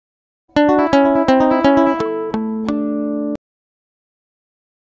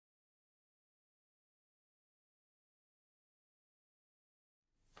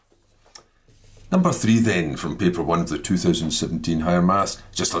Number 3 then, from paper 1 of the 2017 Higher Maths,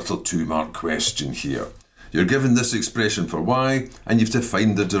 just a little 2-mark question here. You're given this expression for y, and you have to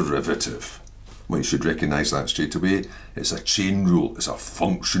find the derivative. Well, you should recognise that straight away. It's a chain rule. It's a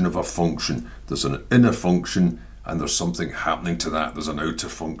function of a function. There's an inner function, and there's something happening to that. There's an outer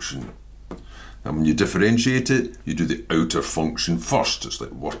function. And when you differentiate it, you do the outer function first. It's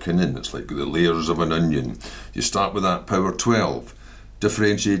like working in. It's like the layers of an onion. You start with that power 12.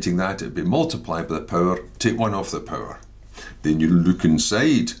 Differentiating that, it would be multiplied by the power, take 1 off the power. Then you look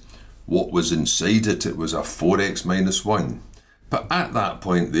inside. What was inside it? It was a 4x minus 1. But at that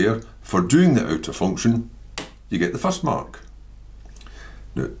point there, for doing the outer function, you get the first mark.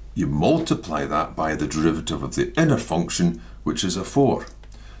 Now, you multiply that by the derivative of the inner function, which is a 4.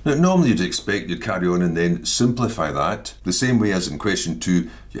 Now, normally you'd expect you'd carry on and then simplify that. The same way as in question 2,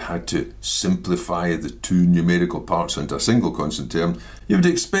 you had to simplify the 2 numerical parts into a single constant term. You would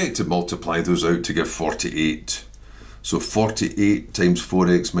expect to multiply those out to give 48. So 48 times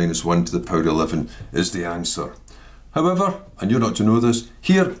 4x minus 1 to the power 11 is the answer. However, and you're not to know this,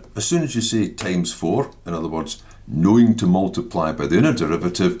 here, as soon as you say times 4, in other words, knowing to multiply by the inner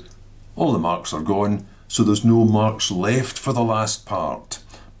derivative, all the marks are gone, so there's no marks left for the last part.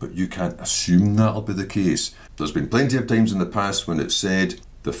 But you can't assume that'll be the case. There's been plenty of times in the past when it's said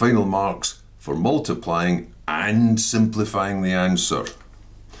the final marks for multiplying and simplifying the answer.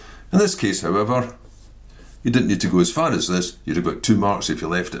 In this case, however, you didn't need to go as far as this. You'd have got 2 marks if you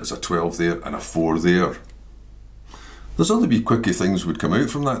left it as a 12 there and a 4 there. There's other wee quickie things would come out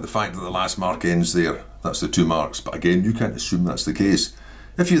from that. The fact that the last mark ends there, that's the 2 marks. But again, you can't assume that's the case.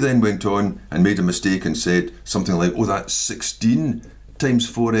 If you then went on and made a mistake and said something like, oh, that's 16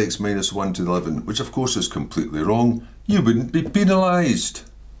 times 4x minus 1 to the 11, which of course is completely wrong, you wouldn't be penalised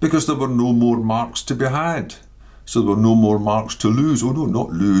because there were no more marks to be had. So there were no more marks to lose. Oh no,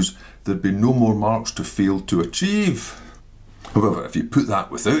 not lose. There'd be no more marks to fail to achieve. However, if you put that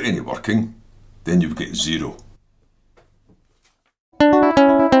without any working, then you would get 0.